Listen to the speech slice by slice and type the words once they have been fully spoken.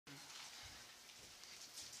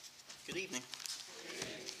Good evening.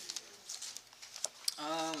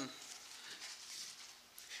 Um,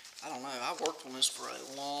 I don't know. I worked on this for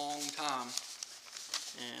a long time,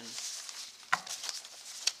 and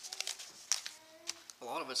a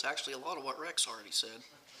lot of it's actually a lot of what Rex already said.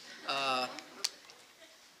 Uh,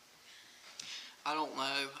 I don't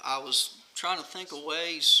know. I was trying to think of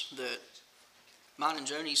ways that mine and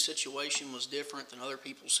Joni's situation was different than other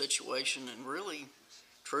people's situation, and really,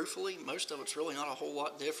 truthfully, most of it's really not a whole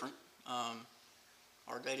lot different.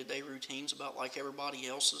 Our day-to-day routine's about like everybody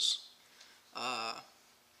else's. Uh,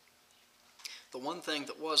 the one thing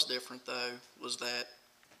that was different, though, was that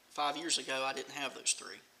 5 years ago I didn't have those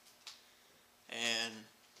three. And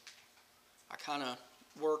I kind of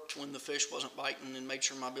worked when the fish wasn't biting and made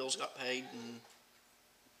sure my bills got paid, and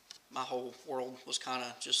my whole world was kind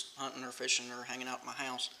of just hunting or fishing or hanging out in my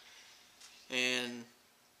house. And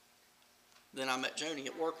then I met Joni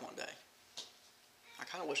at work one day. I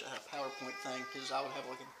kind of wish I had a PowerPoint thing because I would have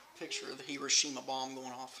like a picture of the Hiroshima bomb going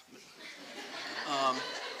off.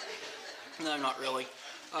 No, not really.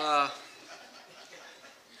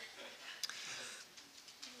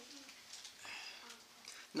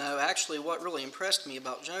 No, actually, what really impressed me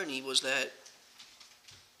about Joni was that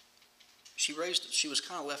she was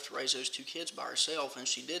kind of left to raise those two kids by herself, and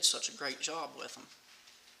she did such a great job with them.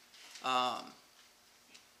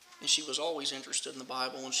 And she was always interested in the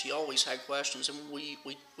Bible, and she always had questions, and we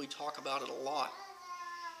talk about it a lot.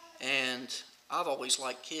 And I've always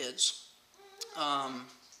liked kids.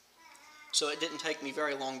 So it didn't take me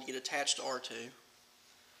very long to get attached to R2.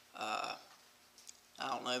 I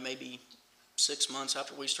don't know, maybe 6 months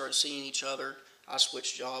after we started seeing each other, I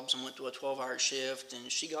switched jobs and went to a 12-hour shift,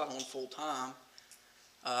 and she got on full time,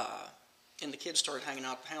 and the kids started hanging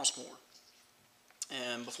out at the house more.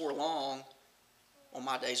 And before long, on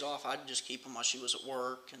my days off, I'd just keep them while she was at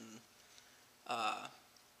work. And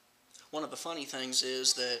one of the funny things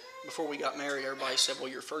is that before we got married, everybody said, well,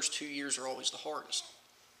 your first 2 years are always the hardest.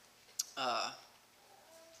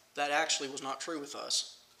 That actually was not true with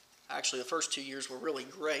us. Actually, the first 2 years were really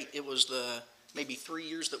great. It was the maybe 3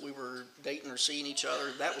 years that we were dating or seeing each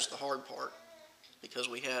other. That was the hard part, because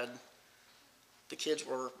the kids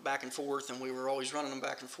were back and forth, and we were always running them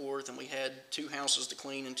back and forth, and we had 2 houses to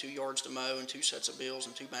clean and 2 yards to mow and 2 sets of bills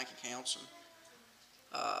and 2 bank accounts.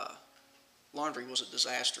 And laundry was a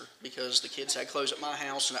disaster because the kids had clothes at my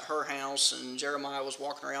house and at her house, and Jeremiah was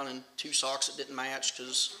walking around in 2 socks that didn't match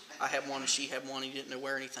because I had one and she had one. He didn't know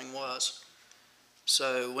where anything was.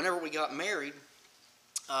 So whenever we got married,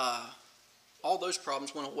 all those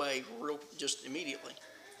problems went away just immediately,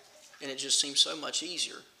 and it just seemed so much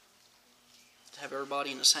easier to have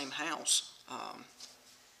everybody in the same house.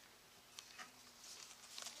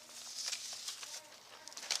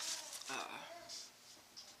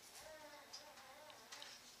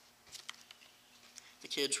 The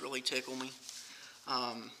kids really tickle me.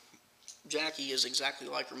 Jackie is exactly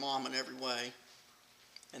like her mom in every way,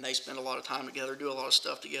 and they spend a lot of time together, do a lot of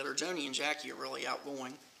stuff together. Joni and Jackie are really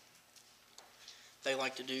outgoing. They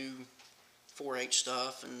like to do 4-H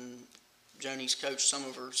stuff, and Joni's coached some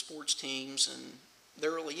of her sports teams, and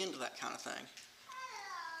they're really into that kind of thing.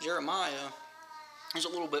 Jeremiah is a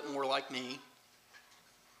little bit more like me.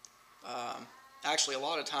 Actually, a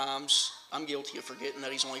lot of times I'm guilty of forgetting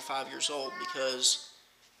that he's only 5 years old, because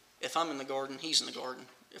if I'm in the garden, he's in the garden.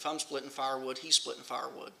 If I'm splitting firewood, he's splitting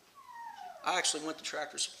firewood. I actually went to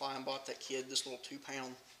Tractor Supply and bought that kid this little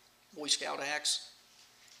 2-pound Boy Scout axe.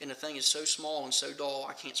 And the thing is so small and so dull,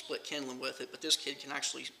 I can't split kindling with it, but this kid can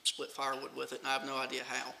actually split firewood with it, and I have no idea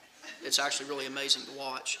how. It's actually really amazing to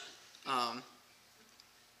watch.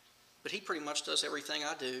 But he pretty much does everything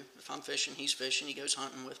I do. If I'm fishing, he's fishing. He goes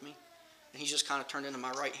hunting with me. And he's just kind of turned into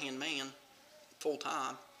my right-hand man full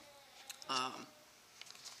time.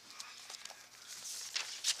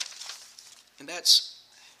 And that's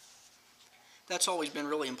always been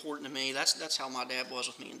really important to me. That's how my dad was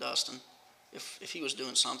with me and Dustin. If he was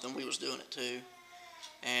doing something, we was doing it too.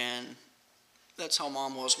 And that's how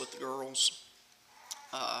Mom was with the girls.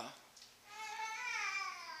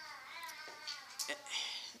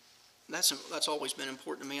 That's always been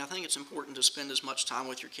important to me. I think it's important to spend as much time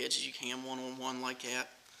with your kids as you can one-on-one like that.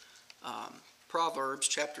 Proverbs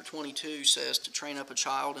chapter 22 says to train up a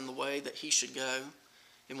child in the way that he should go,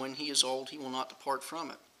 and when he is old, he will not depart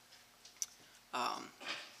from it.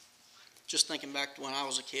 Just thinking back to when I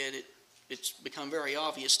was a kid, it's become very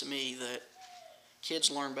obvious to me that kids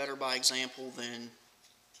learn better by example than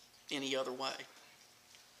any other way.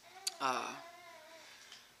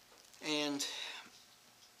 And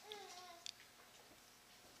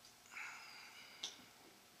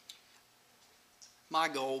my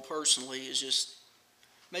goal personally is just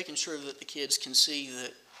making sure that the kids can see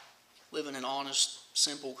that living an honest,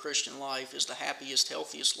 simple Christian life is the happiest,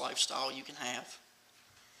 healthiest lifestyle you can have.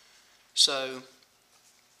 So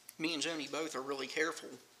me and Joni both are really careful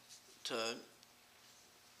to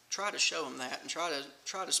try to show them that and try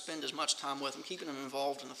to spend as much time with them, keeping them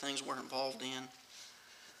involved in the things we're involved in.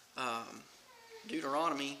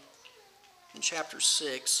 Deuteronomy in chapter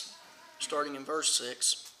 6, starting in verse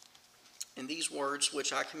 6, "And these words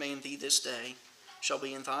which I command thee this day shall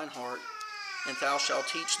be in thine heart, and thou shalt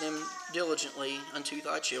teach them diligently unto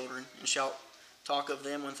thy children, and shalt talk of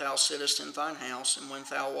them when thou sittest in thine house, and when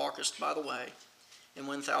thou walkest by the way, and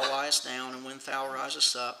when thou liest down, and when thou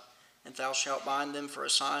risest up. And thou shalt bind them for a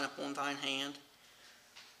sign upon thine hand,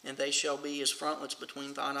 and they shall be as frontlets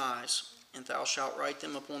between thine eyes. And thou shalt write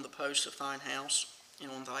them upon the posts of thine house and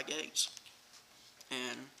on thy gates."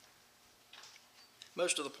 And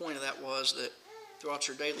most of the point of that was that throughout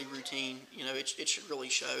your daily routine, it should really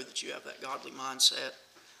show that you have that godly mindset.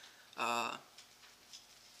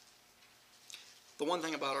 The one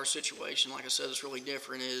thing about our situation, like I said, is really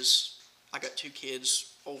different is I got 2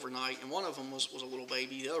 kids overnight, and one of them was a little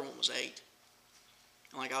baby. The other one was 8.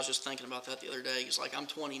 And I was just thinking about that the other day. It's I'm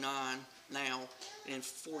 29 now, and in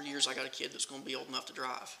 4 years I got a kid that's going to be old enough to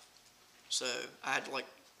drive. So I had to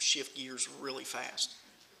shift gears really fast.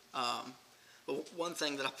 But one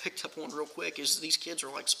thing that I picked up on real quick is these kids are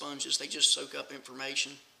like sponges. They just soak up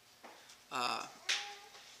information. And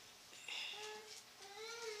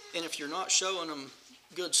if you're not showing them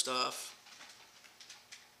good stuff,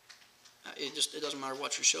 it doesn't matter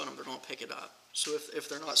what you're showing them, they're going to pick it up. So if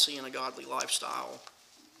they're not seeing a godly lifestyle,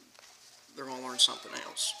 they're going to learn something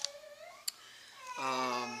else.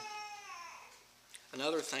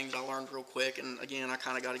 Another thing that I learned real quick, and again, I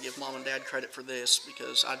kind of got to give Mom and Dad credit for this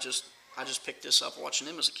because I just picked this up watching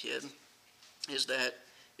them as a kid, is that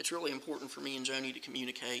it's really important for me and Joni to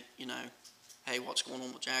communicate, hey, what's going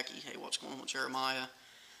on with Jackie? Hey, what's going on with Jeremiah?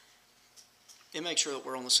 And make sure that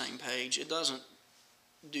we're on the same page. It doesn't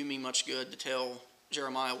do me much good to tell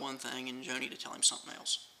Jeremiah one thing and Joni to tell him something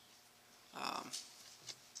else.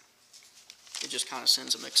 It just kind of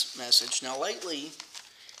sends a mixed message. Now lately,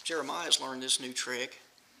 Jeremiah's learned this new trick,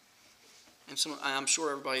 and I'm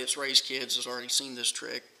sure everybody that's raised kids has already seen this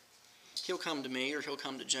trick. He'll come to me or he'll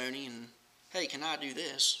come to Joni and, hey, can I do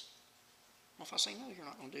this? Well, if I say, no, you're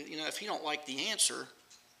not going to do it. If he don't like the answer,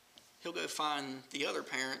 he'll go find the other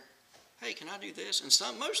parent. Hey, can I do this?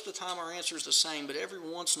 And most of the time our answer is the same, but every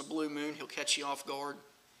once in a blue moon he'll catch you off guard.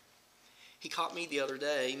 He caught me the other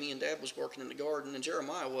day. Me and Dad was working in the garden, and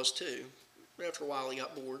Jeremiah was too. But after a while he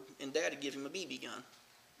got bored, and Dad had given him a BB gun.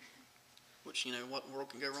 Which, what in the world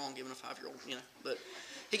can go wrong giving a 5-year-old, But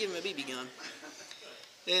he gave him a BB gun.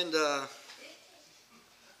 And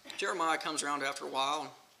Jeremiah comes around after a while,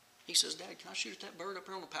 and he says, Dad, can I shoot at that bird up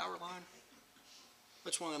there on the power line?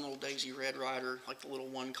 It's one of them little Daisy Red Ryder, like the little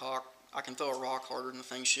one cock. I can throw a rock harder than the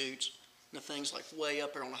thing shoots. And the thing's way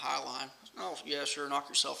up there on the high line. Oh, yeah, sure, knock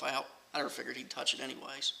yourself out. I never figured he'd touch it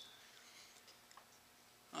anyways.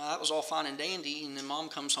 That was all fine and dandy, and then Mom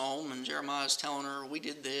comes home, and Jeremiah's telling her, we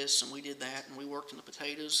did this, and we did that, and we worked in the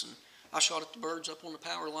potatoes, and I shot at the birds up on the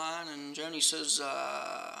power line, and Joni says,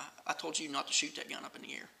 I told you not to shoot that gun up in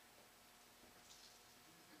the air.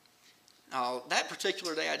 Now, that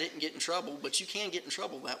particular day I didn't get in trouble, but you can get in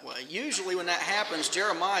trouble that way. Usually when that happens,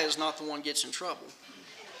 Jeremiah is not the one gets in trouble.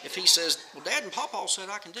 If he says, well, Dad and Pawpaw said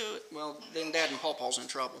I can do it, well, then Dad and Pawpaw's in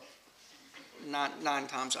trouble. Nine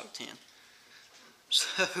times out of 10.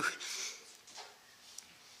 So,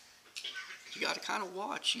 you got to kind of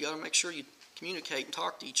watch. You got to make sure you communicate and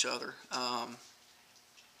talk to each other.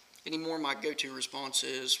 Anymore, my go-to response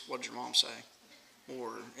is, what did your mom say?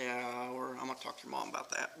 Or I'm going to talk to your mom about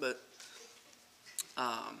that. But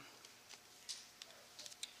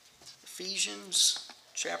Ephesians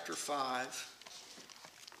chapter 5,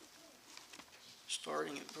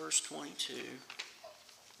 starting at verse 22.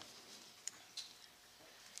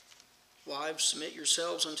 Wives, submit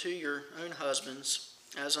yourselves unto your own husbands,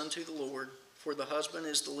 as unto the Lord. For the husband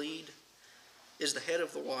is the head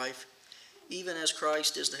of the wife, even as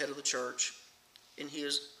Christ is the head of the church, and he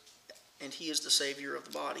is the Savior of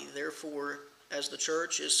the body. Therefore, as the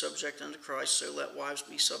church is subject unto Christ, so let wives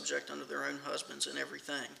be subject unto their own husbands in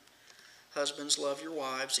everything. Husbands, love your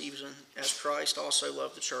wives, even as Christ also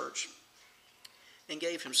loved the church, and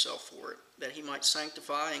gave himself for it, that he might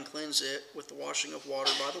sanctify and cleanse it with the washing of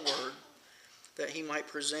water by the word, that he might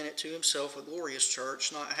present it to himself a glorious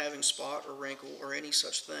church, not having spot or wrinkle or any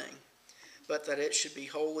such thing, but that it should be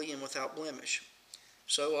holy and without blemish.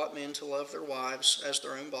 So ought men to love their wives as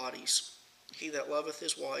their own bodies. He that loveth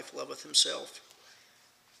his wife loveth himself.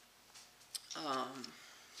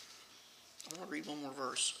 want to read one more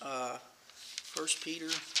verse. 1 Peter.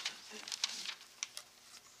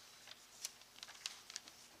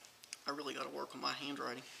 I really got to work on my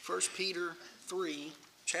handwriting. 1 Peter 3,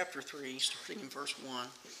 chapter 3, starting in verse 1.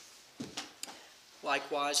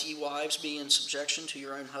 Likewise, ye wives, be in subjection to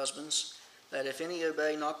your own husbands, that if any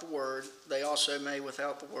obey not the word, they also may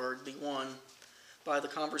without the word be won by the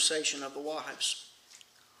conversation of the wives,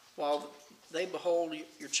 while they behold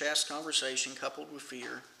your chaste conversation coupled with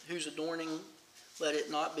fear, whose adorning let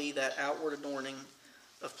it not be that outward adorning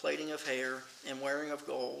of plaiting of hair and wearing of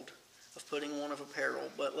gold, of putting on of apparel,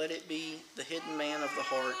 but let it be the hidden man of the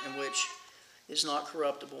heart, in which is not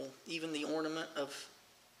corruptible, even the ornament of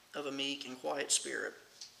a meek and quiet spirit,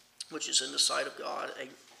 which is in the sight of God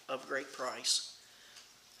of great price.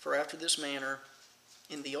 For after this manner,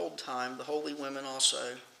 in the old time, the holy women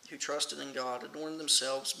also, who trusted in God, adorned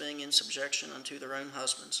themselves, being in subjection unto their own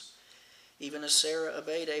husbands, even as Sarah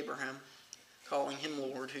obeyed Abraham, calling him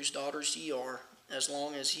Lord, whose daughters ye are, as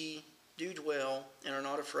long as ye do dwell and are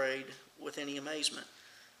not afraid with any amazement.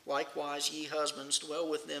 Likewise, ye husbands, dwell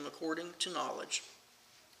with them according to knowledge,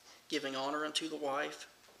 giving honor unto the wife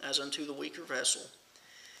as unto the weaker vessel,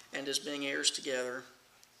 and as being heirs together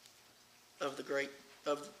of the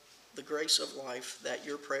grace of life, that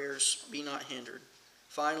your prayers be not hindered.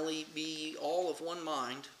 Finally, be ye all of one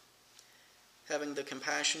mind, having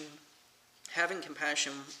compassion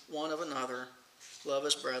one of another, love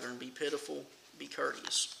as brethren, be pitiful, be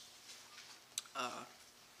courteous.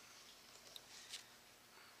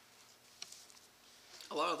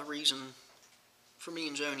 A lot of the reason, for me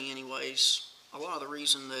and Joni anyways, a lot of the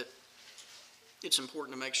reason that it's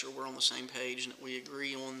important to make sure we're on the same page and that we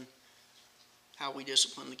agree on how we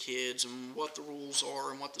discipline the kids and what the rules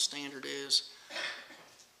are and what the standard is.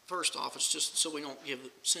 First off, it's just so we don't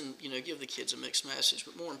give the kids a mixed message,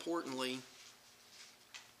 but more importantly,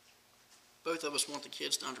 both of us want the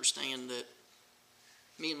kids to understand that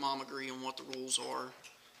me and Mom agree on what the rules are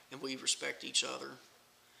and we respect each other.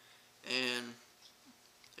 And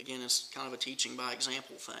again, it's kind of a teaching by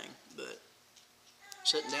example thing, but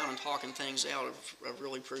sitting down and talking things out have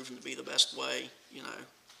really proven to be the best way,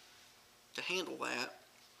 to handle that.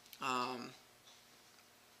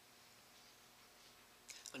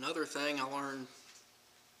 Another thing I learned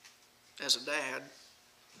as a dad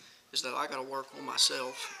is that I got to work on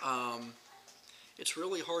myself. It's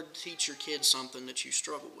really hard to teach your kids something that you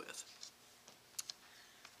struggle with.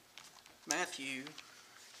 Matthew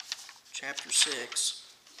chapter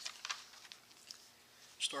 6,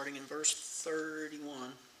 starting in verse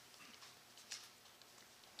 31.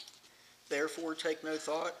 Therefore take no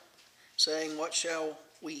thought, saying, what shall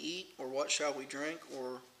we eat, or what shall we drink,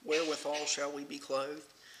 or wherewithal shall we be clothed?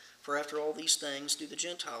 For after all these things do the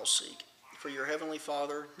Gentiles seek. For your heavenly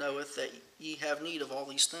Father knoweth that ye have need of all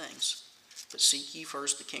these things. But seek ye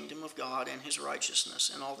first the kingdom of God and his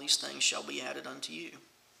righteousness, and all these things shall be added unto you.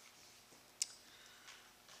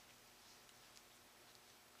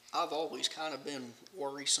 I've always kind of been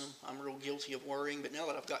worrisome. I'm real guilty of worrying, but now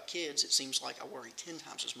that I've got kids, it seems like I worry 10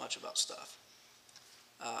 times as much about stuff.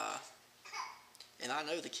 And I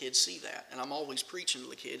know the kids see that, and I'm always preaching to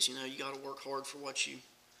the kids, you got to work hard for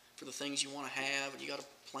the things you want to have, and you got to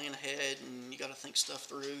plan ahead, and you got to think stuff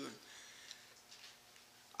through. And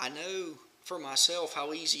I know for myself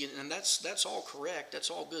how easy, and that's all correct, that's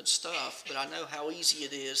all good stuff, but I know how easy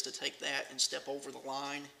it is to take that and step over the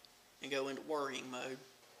line and go into worrying mode.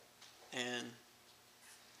 And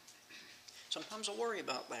sometimes I worry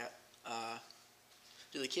about that.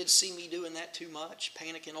 Do the kids see me doing that too much,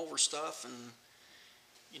 panicking over stuff? And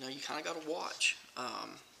you kind of got to watch.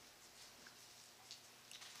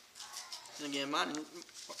 And again,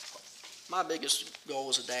 my biggest goal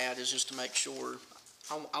as a dad is just to make sure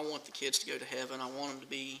I want the kids to go to heaven. I want them to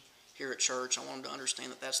be here at church. I want them to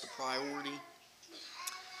understand that that's the priority.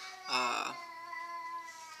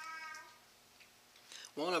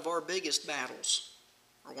 One of our biggest battles,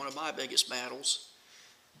 or one of my biggest battles,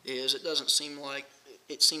 is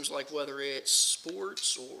it seems like whether it's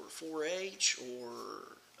sports or 4-H or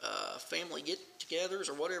family get-togethers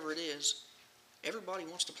or whatever it is, everybody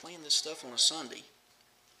wants to plan this stuff on a Sunday.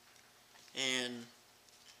 And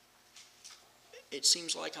it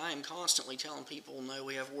seems like I am constantly telling people, no,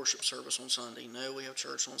 we have worship service on Sunday. No, we have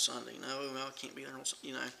church on Sunday. No, I can't be there on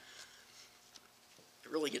Sunday.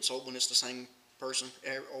 It really gets old when it's the same person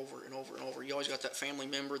over and over and over. You always got that family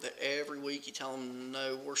member that every week you tell them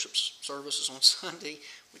no worship services on Sunday.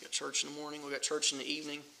 We got church in the morning. We got church in the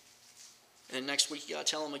evening. And next week you got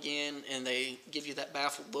to tell them again, and they give you that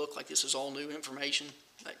baffled look like this is all new information.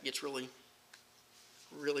 That gets really,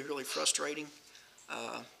 really, really frustrating.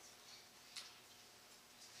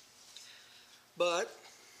 But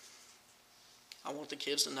I want the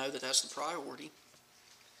kids to know that that's the priority.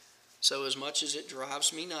 So as much as it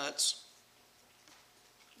drives me nuts,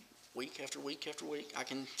 week after week after week, I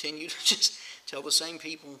continue to just tell the same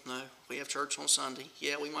people, no, we have church on Sunday.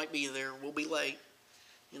 Yeah, we might be there. We'll be late,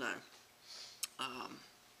 you know.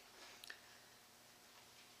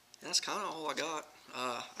 That's kind of all I got.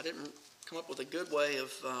 I didn't come up with a good way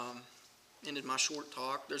of ending my short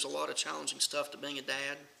talk. There's a lot of challenging stuff to being a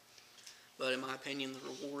dad, but in my opinion, the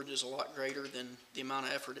reward is a lot greater than the amount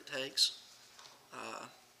of effort it takes.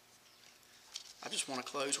 I just want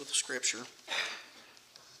to close with a scripture.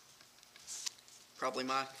 Probably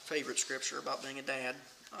my favorite scripture about being a dad.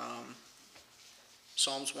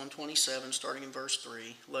 Psalms 127, starting in verse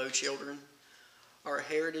 3. Lo, children are a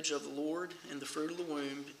heritage of the Lord, and the fruit of the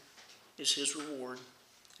womb is his reward.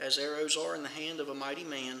 As arrows are in the hand of a mighty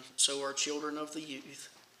man, so are children of the youth.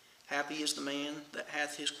 Happy is the man that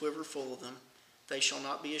hath his quiver full of them. They shall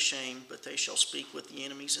not be ashamed, but they shall speak with the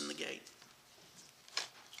enemies in the gate.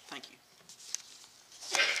 Thank you.